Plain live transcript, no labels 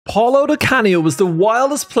Paolo Canio was the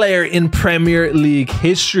wildest player in Premier League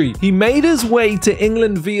history. He made his way to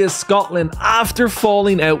England via Scotland after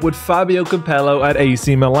falling out with Fabio Capello at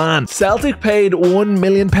AC Milan. Celtic paid £1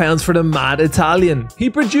 million for the mad Italian. He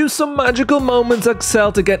produced some magical moments at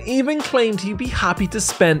Celtic and even claimed he'd be happy to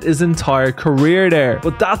spend his entire career there.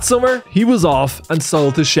 But that summer, he was off and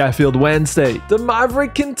sold to Sheffield Wednesday. The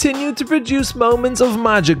Maverick continued to produce moments of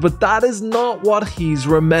magic, but that is not what he's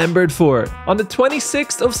remembered for. On the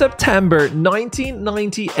 26th of September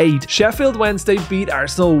 1998, Sheffield Wednesday beat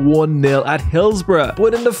Arsenal 1-0 at Hillsborough,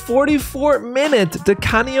 but in the 44th minute, Di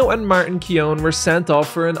Canio and Martin Keown were sent off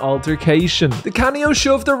for an altercation. Di Canio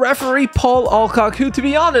shoved the referee Paul Alcock, who to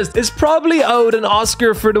be honest is probably owed an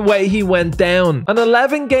Oscar for the way he went down. An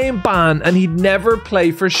 11-game ban, and he'd never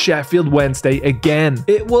play for Sheffield Wednesday again.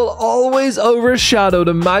 It will always overshadow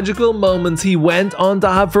the magical moments he went on to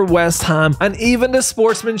have for West Ham, and even the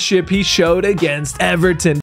sportsmanship he showed against Everton.